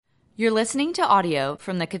You're listening to audio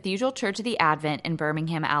from the Cathedral Church of the Advent in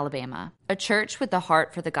Birmingham, Alabama, a church with the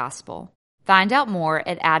heart for the gospel. Find out more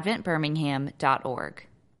at adventbirmingham.org.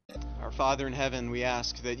 Our Father in heaven, we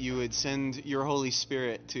ask that you would send your Holy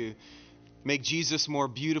Spirit to make Jesus more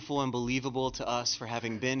beautiful and believable to us for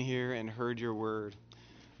having been here and heard your word.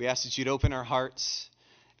 We ask that you'd open our hearts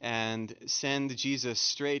and send Jesus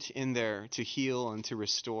straight in there to heal and to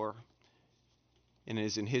restore. And it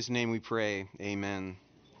is in his name we pray. Amen.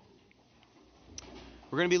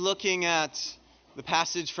 We're going to be looking at the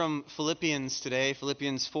passage from Philippians today,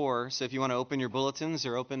 Philippians 4. So if you want to open your bulletins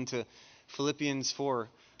or open to Philippians 4,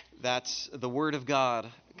 that's the Word of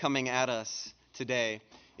God coming at us today.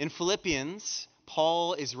 In Philippians,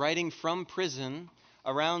 Paul is writing from prison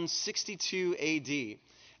around 62 AD.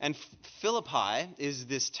 And Philippi is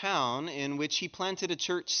this town in which he planted a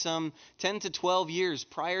church some 10 to 12 years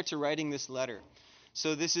prior to writing this letter.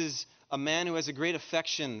 So this is a man who has a great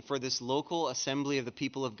affection for this local assembly of the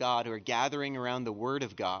people of God who are gathering around the Word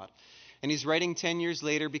of God. And he's writing 10 years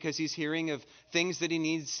later because he's hearing of things that he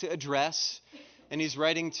needs to address. And he's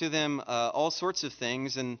writing to them all sorts of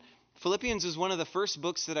things. And Philippians is one of the first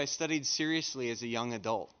books that I studied seriously as a young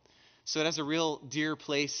adult. So it has a real dear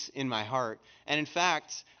place in my heart. And in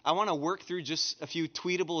fact, I want to work through just a few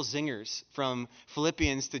tweetable zingers from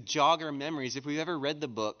Philippians to jog our memories, if we've ever read the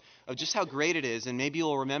book, of just how great it is. And maybe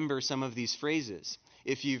you'll remember some of these phrases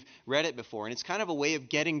if you've read it before. And it's kind of a way of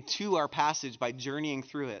getting to our passage by journeying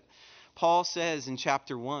through it. Paul says in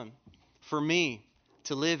chapter 1, "For me,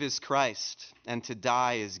 to live is Christ, and to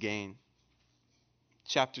die is gain."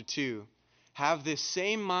 Chapter 2, "Have this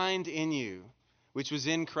same mind in you, which was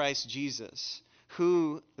in Christ Jesus,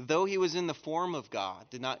 who, though he was in the form of God,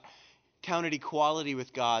 did not count it equality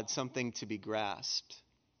with God something to be grasped.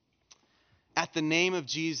 At the name of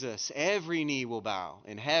Jesus, every knee will bow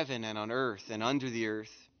in heaven and on earth and under the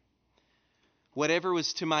earth. Whatever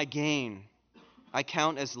was to my gain, I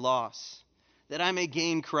count as loss, that I may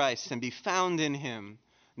gain Christ and be found in him,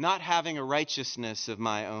 not having a righteousness of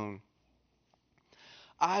my own.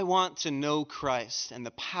 I want to know Christ and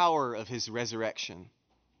the power of his resurrection.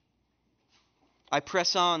 I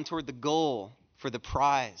press on toward the goal for the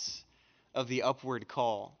prize of the upward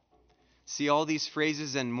call." See, all these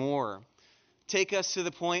phrases and more take us to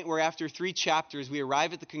the point where after 3 chapters we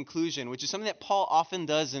arrive at the conclusion, which is something that Paul often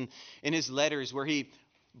does in his letters, where he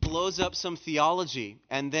blows up some theology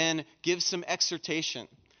and then gives some exhortation,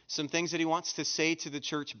 some things that he wants to say to the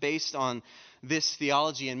church based on this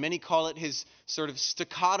theology. And many call it his sort of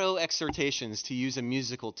staccato exhortations, to use a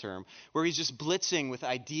musical term, where he's just blitzing with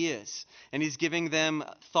ideas and he's giving them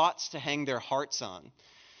thoughts to hang their hearts on.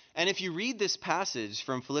 And if you read this passage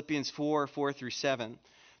from Philippians 4 through 7,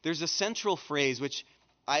 there's a central phrase which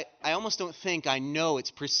I almost don't think I know.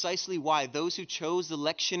 It's precisely why those who chose the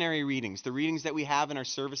lectionary readings, the readings that we have in our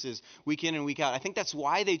services week in and week out, I think that's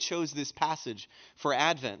why they chose this passage for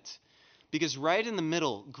Advent. Because right in the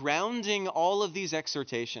middle, grounding all of these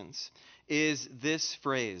exhortations, is this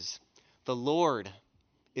phrase: the Lord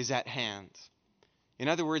is at hand. In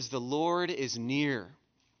other words, the Lord is near.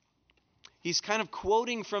 He's kind of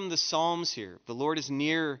quoting from the Psalms here. The Lord is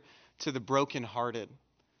near to the brokenhearted.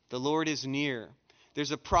 The Lord is near.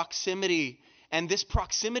 There's a proximity, and this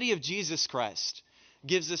proximity of Jesus Christ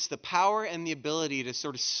gives us the power and the ability to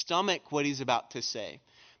sort of stomach what he's about to say,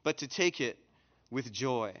 but to take it with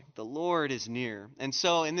joy. The Lord is near. And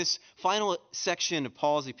so in this final section of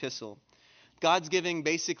Paul's epistle, God's giving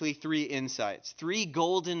basically 3 insights, 3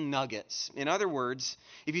 golden nuggets. In other words,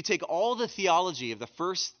 if you take all the theology of the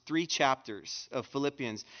first 3 chapters of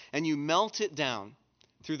Philippians and you melt it down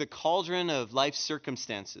through the cauldron of life's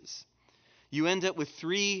circumstances, you end up with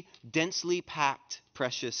 3 densely packed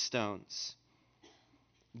precious stones.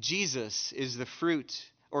 Jesus is the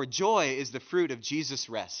fruit, or joy is the fruit of Jesus'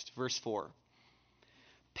 rest, verse 4.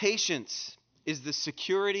 Patience is the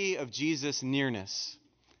security of Jesus' nearness,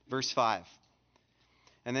 verse 5.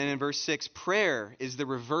 And then in verse 6, prayer is the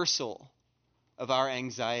reversal of our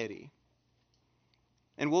anxiety.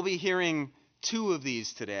 And we'll be hearing 2 of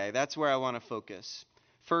these today. That's where I want to focus.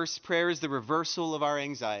 First, prayer is the reversal of our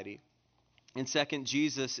anxiety. And second,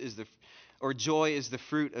 joy is the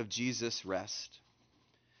fruit of Jesus' rest.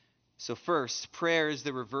 So first, prayer is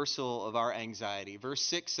the reversal of our anxiety. Verse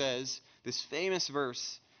 6 says, this famous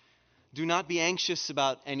verse, "Do not be anxious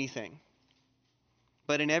about anything,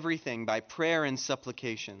 but in everything, by prayer and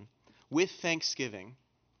supplication, with thanksgiving,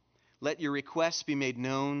 let your requests be made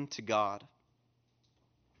known to God."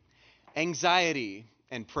 Anxiety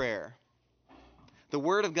and prayer. The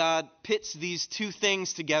Word of God pits these 2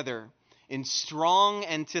 things together in strong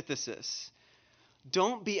antithesis.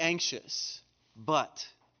 Don't be anxious, but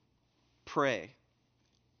pray.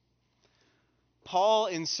 Paul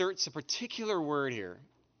inserts a particular word here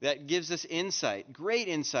that gives us insight, great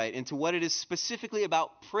insight, into what it is specifically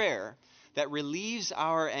about prayer that relieves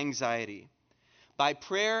our anxiety. By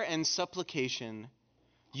prayer and supplication,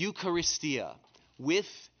 Eucharistia, with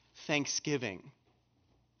thanksgiving.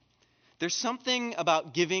 There's something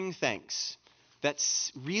about giving thanks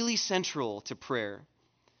that's really central to prayer.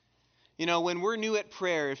 You know, when we're new at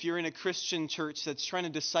prayer, if you're in a Christian church that's trying to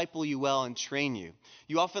disciple you well and train you,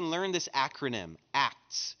 you often learn this acronym,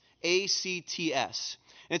 ACTS, A-C-T-S.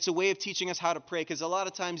 And it's a way of teaching us how to pray, because a lot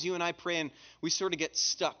of times you and I pray and we sort of get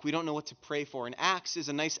stuck. We don't know what to pray for. And ACTS is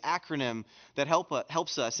a nice acronym that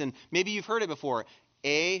helps us. And maybe you've heard it before.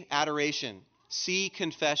 A, adoration. C,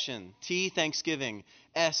 confession. T, thanksgiving.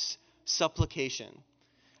 S, supplication.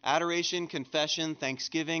 Adoration, confession,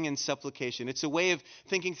 thanksgiving, and supplication. It's a way of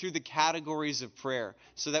thinking through the categories of prayer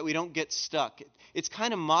so that we don't get stuck. It's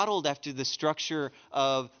kind of modeled after the structure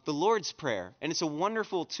of the Lord's Prayer, and it's a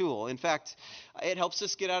wonderful tool. In fact, it helps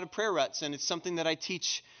us get out of prayer ruts, and it's something that I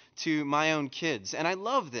teach to my own kids. And I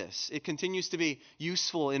love this. It continues to be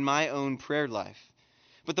useful in my own prayer life.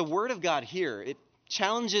 But the Word of God here, it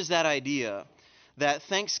challenges that idea that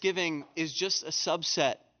thanksgiving is just a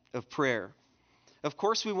subset of prayer. Of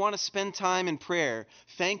course, we want to spend time in prayer,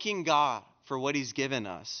 thanking God for what He's given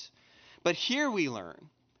us. But here we learn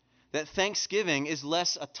that thanksgiving is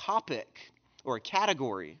less a topic or a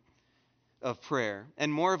category of prayer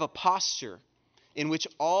and more of a posture in which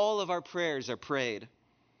all of our prayers are prayed.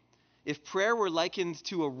 If prayer were likened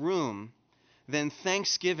to a room, then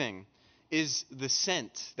thanksgiving is the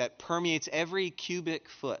scent that permeates every cubic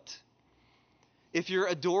foot. If you're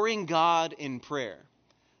adoring God in prayer,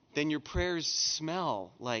 then your prayers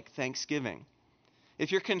smell like thanksgiving.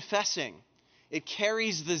 If you're confessing, it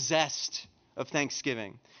carries the zest of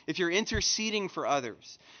thanksgiving. If you're interceding for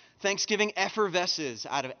others, thanksgiving effervesces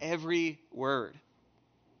out of every word.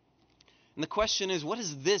 And the question is, what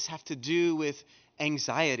does this have to do with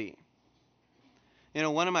anxiety? You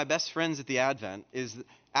know, one of my best friends at the Advent is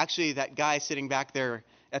actually that guy sitting back there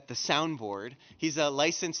at the soundboard. He's a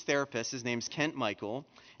licensed therapist. His name's Kent Michael.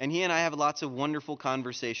 And he and I have lots of wonderful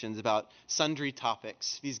conversations about sundry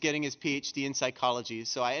topics. He's getting his PhD in psychology,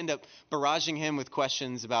 so I end up barraging him with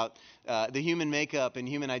questions about the human makeup and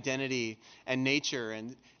human identity and nature.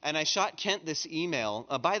 And I shot Kent this email.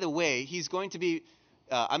 By the way, he's going to be,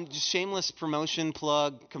 I'm just shameless promotion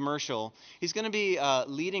plug commercial. He's going to be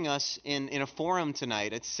leading us in a forum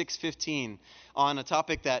tonight at 6:15 on a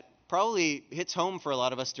topic that probably hits home for a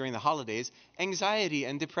lot of us during the holidays, anxiety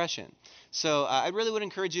and depression. So I really would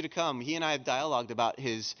encourage you to come. He and I have dialogued about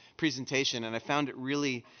his presentation, and I found it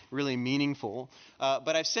really, really meaningful.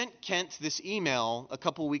 But I've sent Kent this email a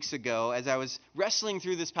couple weeks ago as I was wrestling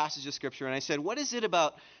through this passage of Scripture, and I said, what is it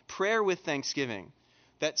about prayer with thanksgiving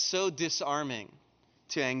that's so disarming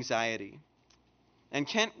to anxiety? And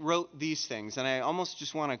Kent wrote these things, and I almost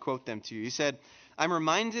just want to quote them to you. He said, I'm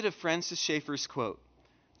reminded of Francis Schaeffer's quote,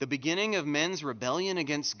 "The beginning of men's rebellion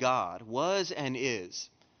against God was and is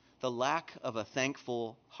the lack of a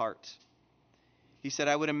thankful heart." He said,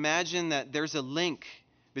 I would imagine that there's a link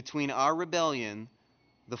between our rebellion,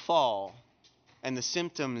 the fall, and the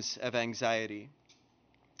symptoms of anxiety.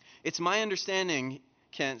 It's my understanding,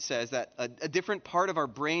 Kent says, that a different part of our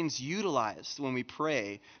brain's utilized when we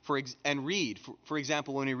pray and read, for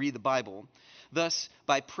example, when we read the Bible. Thus,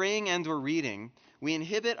 by praying and or reading, we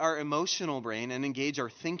inhibit our emotional brain and engage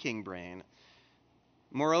our thinking brain.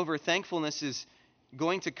 Moreover, thankfulness is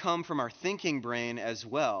going to come from our thinking brain as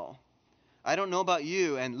well. I don't know about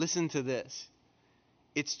you, and listen to this.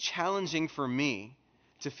 It's challenging for me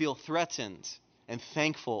to feel threatened and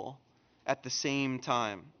thankful at the same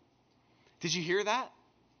time. Did you hear that?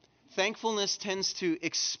 Thankfulness tends to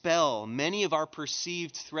expel many of our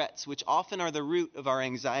perceived threats, which often are the root of our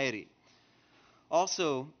anxiety.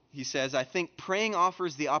 Also, he says, I think praying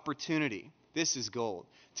offers the opportunity, this is gold,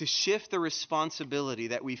 to shift the responsibility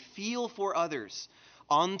that we feel for others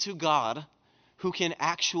onto God, who can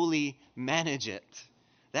actually manage it.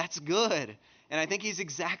 That's good. And I think he's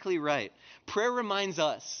exactly right. Prayer reminds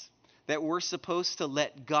us that we're supposed to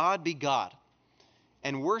let God be God,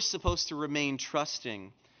 and we're supposed to remain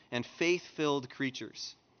trusting and faith-filled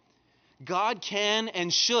creatures. God can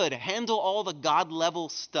and should handle all the God-level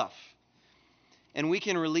stuff. And we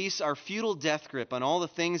can release our futile death grip on all the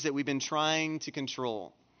things that we've been trying to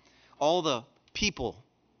control. All the people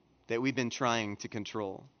that we've been trying to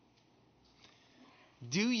control.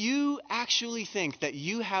 Do you actually think that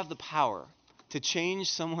you have the power to change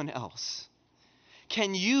someone else?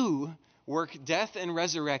 Can you work death and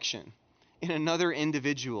resurrection in another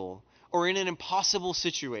individual or in an impossible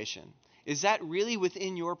situation Is that really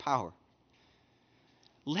within your power?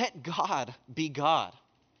 Let God be God.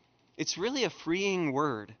 It's really a freeing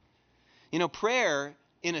word. You know, prayer,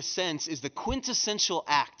 in a sense, is the quintessential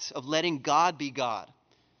act of letting God be God.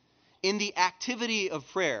 In the activity of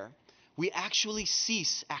prayer, we actually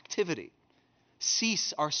cease activity,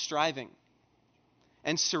 cease our striving,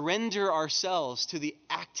 and surrender ourselves to the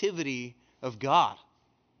activity of God.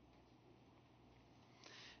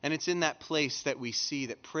 And it's in that place that we see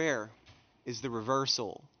that prayer is the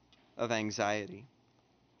reversal of anxiety.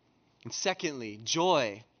 And secondly,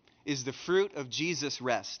 joy is the fruit of Jesus'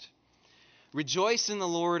 rest. Rejoice in the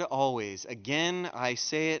Lord always. Again, I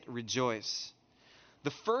say it, rejoice.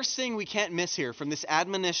 The first thing we can't miss here from this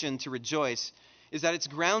admonition to rejoice is that it's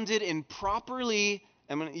grounded in properly,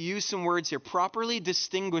 I'm going to use some words here, properly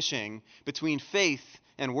distinguishing between faith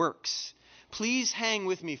and works. Please hang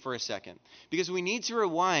with me for a second, because we need to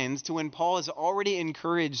rewind to when Paul has already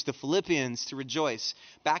encouraged the Philippians to rejoice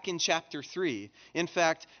back in chapter 3. In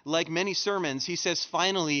fact, like many sermons, he says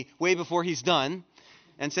finally, way before he's done,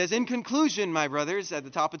 and says, in conclusion, my brothers, at the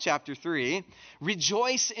top of chapter 3,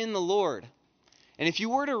 rejoice in the Lord. And if you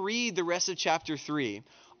were to read the rest of chapter 3,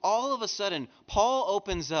 all of a sudden, Paul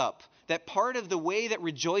opens up that part of the way that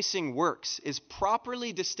rejoicing works is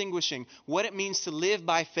properly distinguishing what it means to live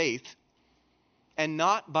by faith and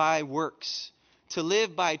not by works. To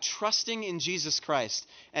live by trusting in Jesus Christ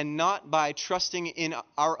and not by trusting in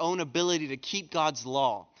our own ability to keep God's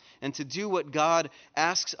law and to do what God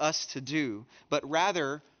asks us to do, but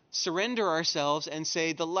rather surrender ourselves and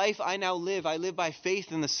say, the life I now live, I live by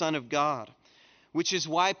faith in the Son of God. Which is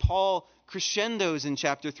why Paul crescendos in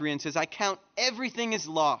chapter 3 and says, I count everything as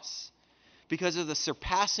loss because of the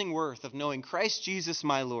surpassing worth of knowing Christ Jesus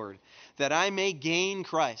my Lord, that I may gain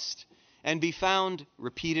Christ and be found,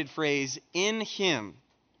 repeated phrase, in him,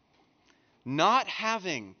 not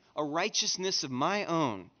having a righteousness of my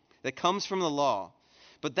own that comes from the law,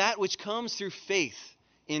 but that which comes through faith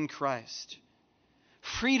in Christ.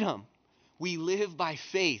 Freedom. We live by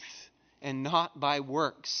faith and not by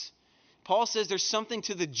works. Paul says there's something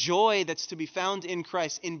to the joy that's to be found in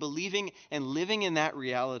Christ, in believing and living in that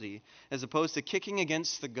reality, as opposed to kicking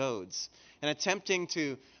against the goads and attempting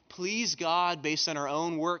to please God based on our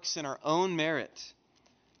own works and our own merit.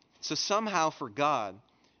 So somehow for God,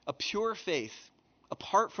 a pure faith,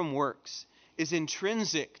 apart from works, is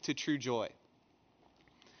intrinsic to true joy.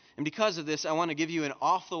 And because of this, I want to give you an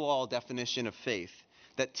off-the-wall definition of faith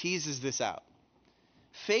that teases this out.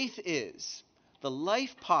 Faith is the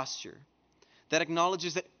life posture that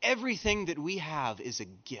acknowledges that everything that we have is a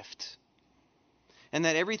gift, and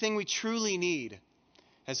that everything we truly need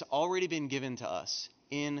has already been given to us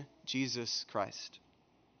in Jesus Christ.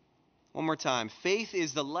 One more time. Faith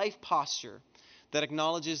is the life posture that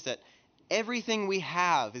acknowledges that everything we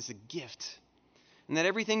have is a gift, and that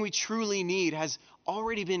everything we truly need has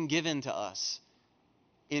already been given to us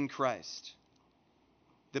in Christ.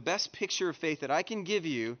 The best picture of faith that I can give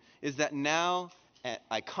you is that now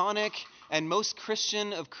iconic and most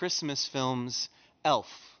Christian of Christmas films, Elf.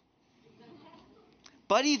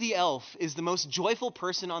 Buddy the Elf is the most joyful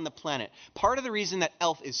person on the planet. Part of the reason that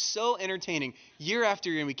Elf is so entertaining year after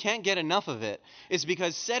year and we can't get enough of it is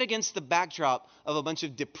because set against the backdrop of a bunch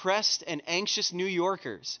of depressed and anxious New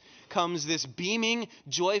Yorkers comes this beaming,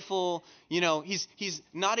 joyful, he's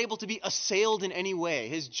not able to be assailed in any way.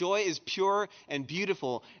 His joy is pure and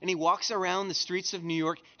beautiful, and he walks around the streets of New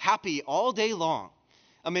York happy all day long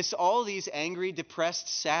amidst all these angry, depressed,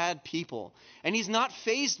 sad people. And he's not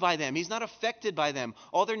fazed by them. He's not affected by them.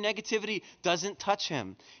 All their negativity doesn't touch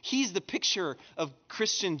him. He's the picture of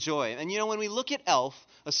Christian joy. And when we look at Elf,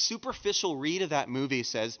 a superficial read of that movie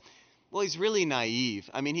says, well, he's really naive.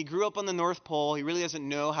 I mean, he grew up on the North Pole. He really doesn't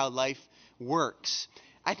know how life works.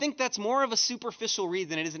 I think that's more of a superficial read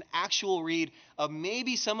than it is an actual read of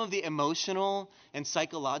maybe some of the emotional and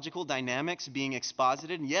psychological dynamics being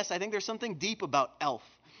exposited. And yes, I think there's something deep about Elf.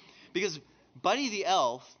 Because Buddy the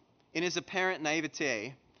Elf, in his apparent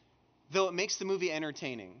naivete, though it makes the movie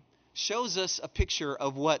entertaining, shows us a picture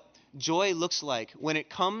of what joy looks like when it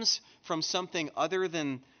comes from something other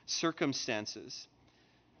than circumstances.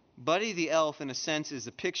 Buddy the Elf, in a sense, is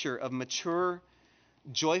a picture of mature,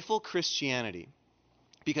 joyful Christianity,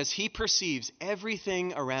 because he perceives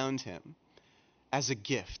everything around him as a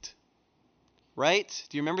gift, right?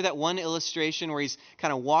 Do you remember that one illustration where he's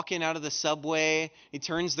kind of walking out of the subway, he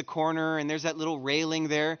turns the corner, and there's that little railing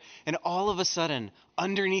there, and all of a sudden,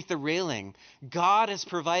 underneath the railing, God has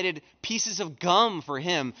provided pieces of gum for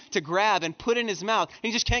him to grab and put in his mouth. And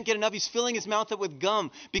he just can't get enough. He's filling his mouth up with gum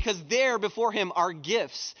because there before him are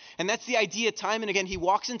gifts. And that's the idea time and again. He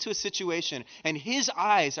walks into a situation and his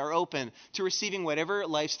eyes are open to receiving whatever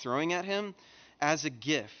life's throwing at him as a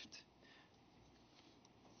gift.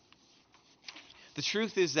 The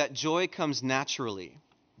truth is that joy comes naturally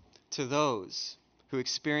to those who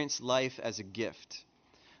experience life as a gift.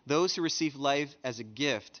 Those who receive life as a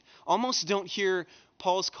gift almost don't hear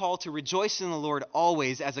Paul's call to rejoice in the Lord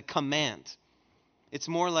always as a command. It's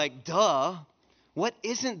more like, duh, what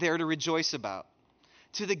isn't there to rejoice about?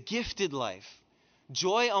 To the gifted life,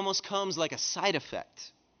 joy almost comes like a side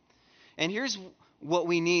effect. And here's what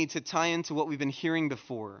we need to tie into what we've been hearing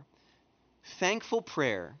before. Thankful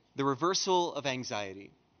prayer, the reversal of anxiety.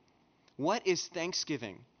 What is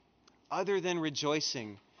thanksgiving other than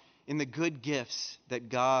rejoicing in the good gifts that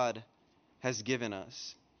God has given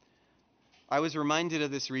us? I was reminded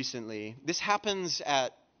of this recently. This happens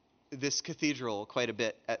at this cathedral quite a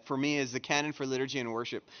bit. For me, as the canon for liturgy and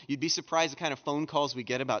worship, you'd be surprised the kind of phone calls we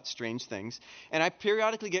get about strange things. And I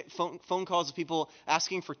periodically get phone calls of people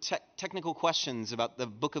asking for technical questions about the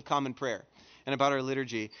Book of Common Prayer and about our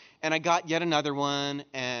liturgy. And I got yet another one,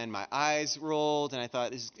 and my eyes rolled, and I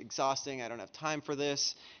thought, this is exhausting. I don't have time for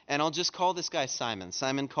this. And I'll just call this guy Simon.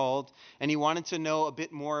 Simon called, and he wanted to know a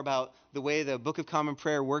bit more about the way the Book of Common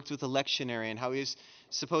Prayer worked with the lectionary and how he was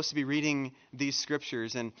supposed to be reading these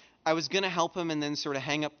scriptures. And I was going to help him and then sort of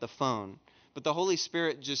hang up the phone. But the Holy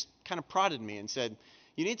Spirit just kind of prodded me and said,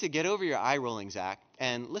 you need to get over your eye rolling, Zach,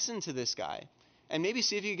 and listen to this guy. And maybe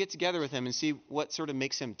see if you could get together with him and see what sort of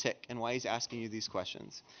makes him tick and why he's asking you these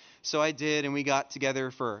questions. So I did, and we got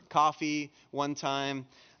together for coffee one time,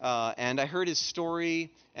 and I heard his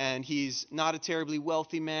story, and he's not a terribly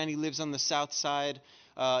wealthy man. He lives on the south side.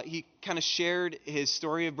 He kind of shared his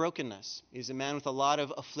story of brokenness. He's a man with a lot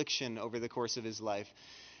of affliction over the course of his life.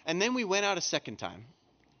 And then we went out a second time,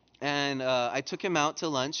 and I took him out to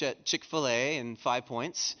lunch at Chick-fil-A in 5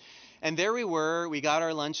 Points. And there we were, we got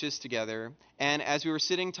our lunches together, and as we were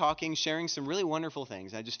sitting, talking, sharing some really wonderful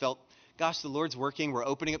things, I just felt, gosh, the Lord's working, we're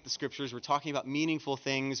opening up the scriptures, we're talking about meaningful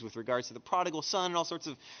things with regards to the prodigal son and all sorts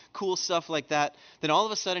of cool stuff like that. Then all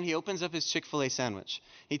of a sudden, he opens up his Chick-fil-A sandwich.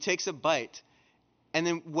 He takes a bite, and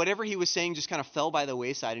then whatever he was saying just kind of fell by the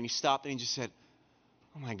wayside, and he stopped and he just said,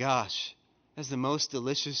 oh my gosh, that's the most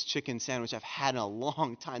delicious chicken sandwich I've had in a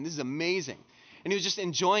long time. This is amazing. And he was just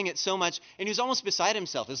enjoying it so much, and he was almost beside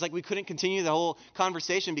himself. It was like we couldn't continue the whole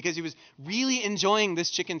conversation because he was really enjoying this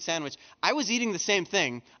chicken sandwich. I was eating the same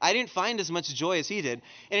thing. I didn't find as much joy as he did.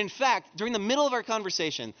 And in fact, during the middle of our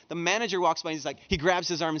conversation, the manager walks by and he grabs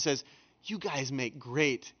his arm and says, you guys make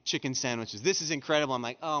great chicken sandwiches. This is incredible. I'm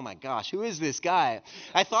like, oh my gosh, who is this guy?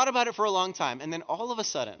 I thought about it for a long time, and then all of a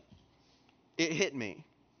sudden, it hit me.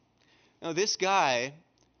 Now, this guy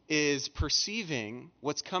is perceiving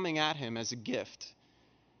what's coming at him as a gift,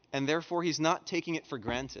 and therefore he's not taking it for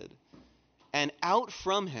granted. And out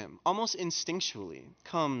from him, almost instinctually,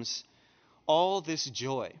 comes all this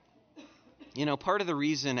joy. You know, part of the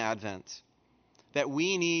reason, Advent, that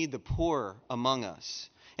we need the poor among us.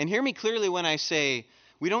 And hear me clearly when I say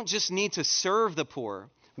we don't just need to serve the poor,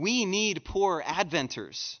 we need poor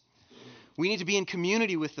Adventers. We need to be in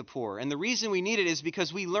community with the poor. And the reason we need it is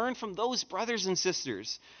because we learn from those brothers and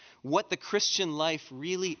sisters what the Christian life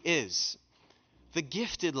really is. The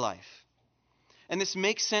gifted life. And this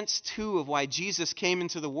makes sense, too, of why Jesus came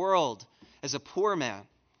into the world as a poor man.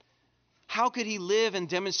 How could he live and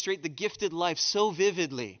demonstrate the gifted life so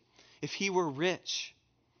vividly if he were rich?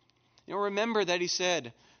 You know, remember that he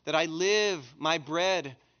said that I live, my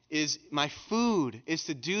bread is, my food is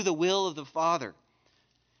to do the will of the Father.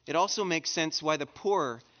 It also makes sense why the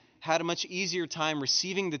poor had a much easier time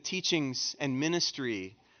receiving the teachings and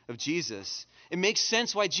ministry of Jesus. It makes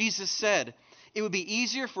sense why Jesus said it would be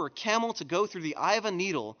easier for a camel to go through the eye of a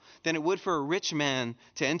needle than it would for a rich man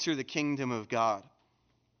to enter the kingdom of God.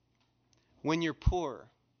 When you're poor,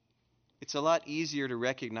 it's a lot easier to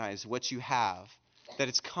recognize what you have, that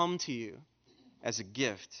it's come to you as a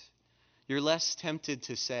gift. You're less tempted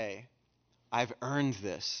to say, I've earned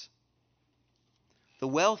this. The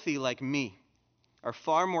wealthy, like me, are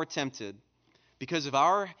far more tempted because of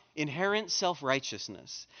our inherent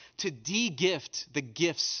self-righteousness to de-gift the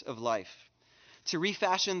gifts of life, to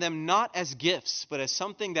refashion them not as gifts, but as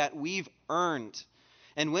something that we've earned.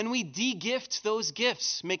 And when we de-gift those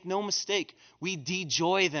gifts, make no mistake, we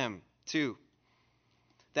de-joy them too.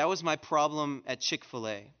 That was my problem at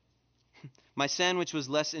Chick-fil-A. My sandwich was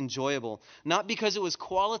less enjoyable, not because it was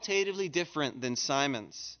qualitatively different than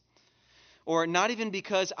Simon's, or not even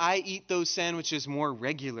because I eat those sandwiches more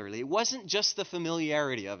regularly. It wasn't just the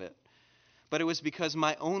familiarity of it, but it was because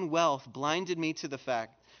my own wealth blinded me to the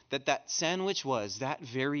fact that that sandwich was, that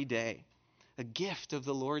very day, a gift of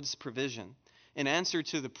the Lord's provision, in answer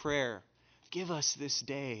to the prayer, "Give us this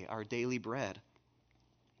day our daily bread."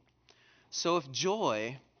 So if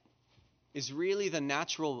joy is really the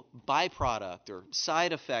natural byproduct or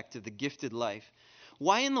side effect of the gifted life,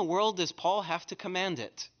 why in the world does Paul have to command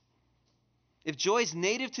it? If joy is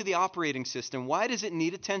native to the operating system, why does it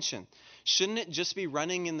need attention? Shouldn't it just be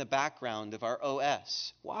running in the background of our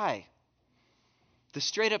OS? Why? The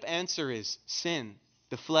straight up answer is sin,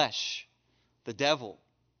 the flesh, the devil.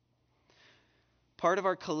 Part of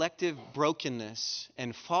our collective brokenness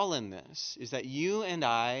and fallenness is that you and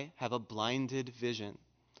I have a blinded vision.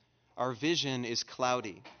 Our vision is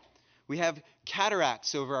cloudy. We have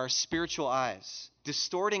cataracts over our spiritual eyes,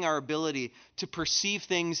 distorting our ability to perceive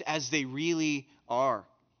things as they really are.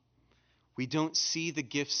 We don't see the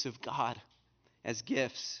gifts of God as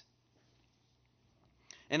gifts.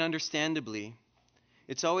 And understandably,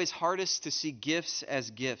 it's always hardest to see gifts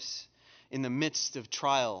as gifts in the midst of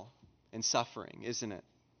trial and suffering, isn't it?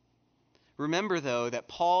 Remember, though, that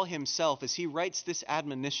Paul himself, as he writes this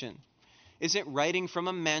admonition, isn't writing from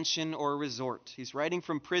a mansion or a resort. He's writing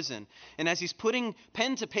from prison. And as he's putting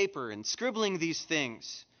pen to paper and scribbling these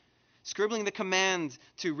things, scribbling the command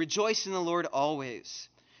to rejoice in the Lord always,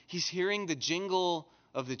 he's hearing the jingle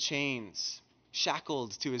of the chains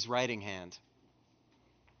shackled to his writing hand.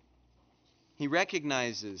 He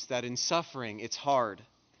recognizes that in suffering it's hard.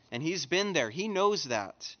 And he's been there. He knows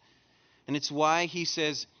that. And it's why he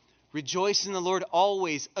says, "Rejoice in the Lord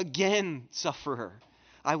always. Again, sufferer,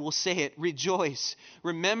 I will say it, rejoice.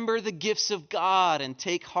 Remember the gifts of God and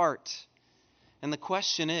take heart." And the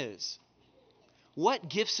question is, what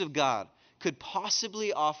gifts of God could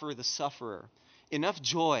possibly offer the sufferer enough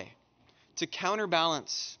joy to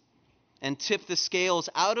counterbalance and tip the scales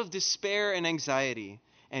out of despair and anxiety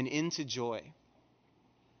and into joy?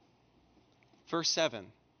 Verse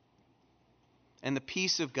 7, "And the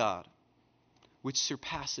peace of God, which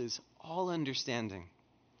surpasses all understanding,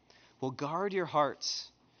 will guard your hearts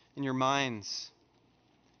and your minds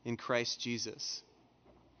in Christ Jesus."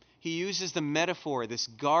 He uses the metaphor, this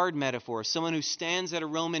guard metaphor, someone who stands at a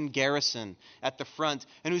Roman garrison at the front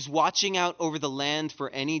and who's watching out over the land for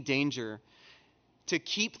any danger to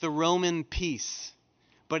keep the Roman peace.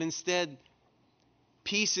 But instead,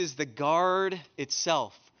 peace is the guard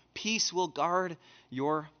itself. Peace will guard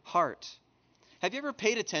your heart. Have you ever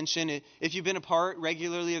paid attention, if you've been a part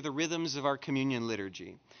regularly of the rhythms of our communion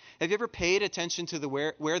liturgy, have you ever paid attention to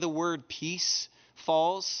where the word peace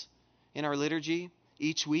falls in our liturgy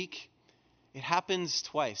each week? It happens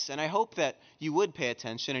twice, and I hope that you would pay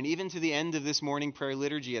attention, and even to the end of this morning prayer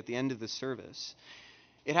liturgy at the end of the service.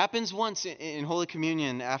 It happens once in Holy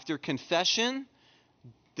Communion after confession,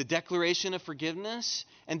 the declaration of forgiveness,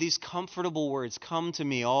 and these comfortable words, "Come to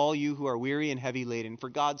me, all you who are weary and heavy laden, for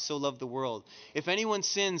God so loved the world. If anyone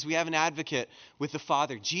sins, we have an advocate with the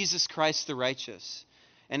Father, Jesus Christ the righteous."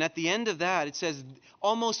 And at the end of that, it says,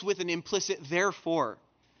 almost with an implicit "therefore,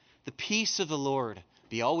 the peace of the Lord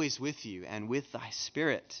be always with you and with thy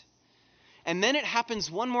spirit." And then it happens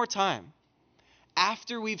one more time.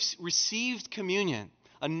 After we've received communion,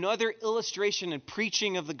 another illustration and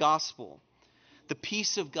preaching of the gospel. "The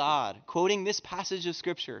peace of God," quoting this passage of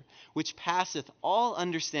Scripture, "which passeth all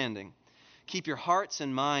understanding, keep your hearts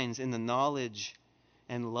and minds in the knowledge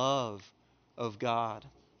and love of God."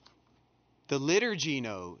 The liturgy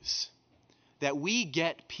knows that we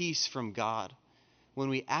get peace from God when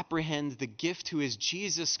we apprehend the gift who is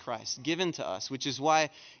Jesus Christ given to us, which is why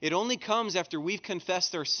it only comes after we've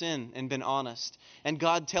confessed our sin and been honest. And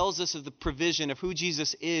God tells us of the provision of who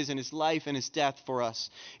Jesus is and his life and his death for us.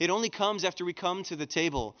 It only comes after we come to the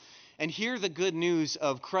table and hear the good news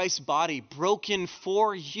of Christ's body broken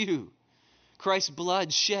for you, Christ's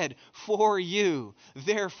blood shed for you.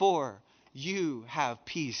 Therefore, you have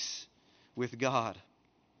peace with God.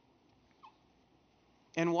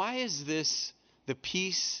 And why is this the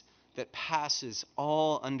peace that passes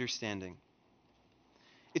all understanding?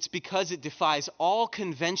 It's because it defies all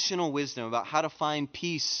conventional wisdom about how to find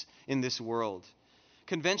peace in this world.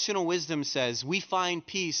 Conventional wisdom says we find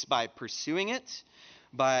peace by pursuing it,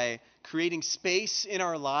 by creating space in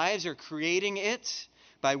our lives or creating it,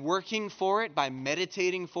 by working for it, by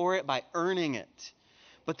meditating for it, by earning it.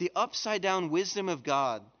 But the upside down wisdom of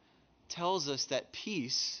God tells us that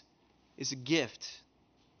peace is a gift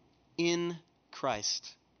in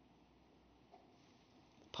Christ.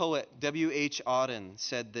 poet W.H. Auden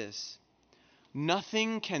said this: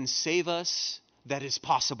 "Nothing can save us that is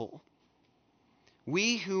possible.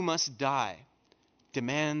 We who must die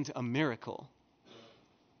demand a miracle."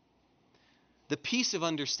 The peace of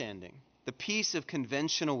understanding, the peace of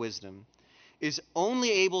conventional wisdom, is only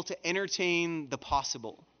able to entertain the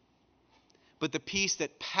possible. But the peace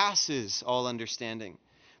that passes all understanding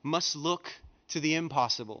must look to the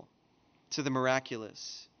impossible, to the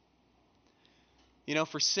miraculous. You know,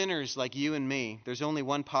 for sinners like you and me, there's only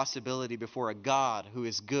one possibility before a God who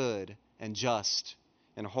is good and just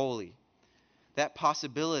and holy. That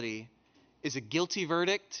possibility is a guilty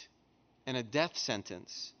verdict and a death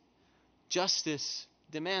sentence. Justice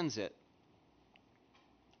demands it.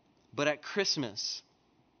 But at Christmas,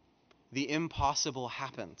 the impossible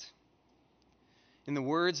happened. In the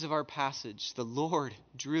words of our passage, the Lord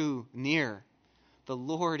drew near. The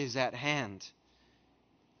Lord is at hand.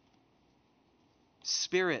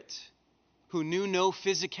 Spirit, who knew no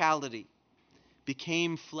physicality,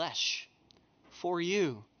 became flesh for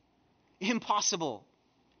you. Impossible.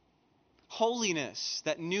 Holiness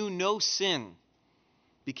that knew no sin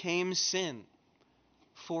became sin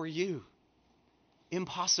for you.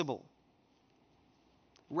 Impossible.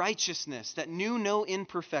 Righteousness that knew no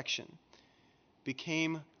imperfection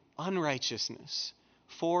became unrighteousness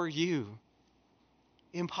for you.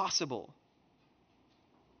 Impossible.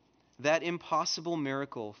 That impossible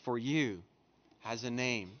miracle for you has a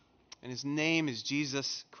name, and his name is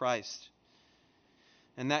Jesus Christ.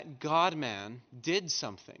 And that God-man did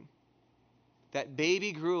something. That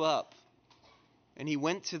baby grew up, and he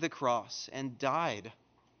went to the cross and died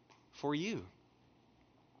for you.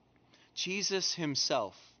 Jesus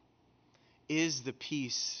himself is the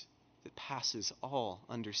peace that passes all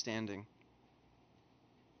understanding.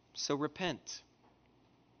 So repent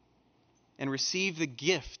and receive the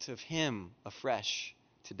gift of him afresh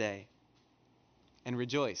today, and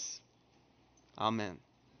rejoice. Amen.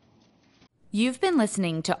 You've been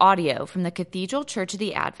listening to audio from the Cathedral Church of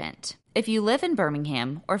the Advent. If you live in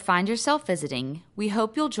Birmingham or find yourself visiting, we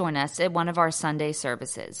hope you'll join us at one of our Sunday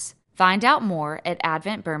services. Find out more at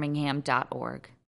adventbirmingham.org.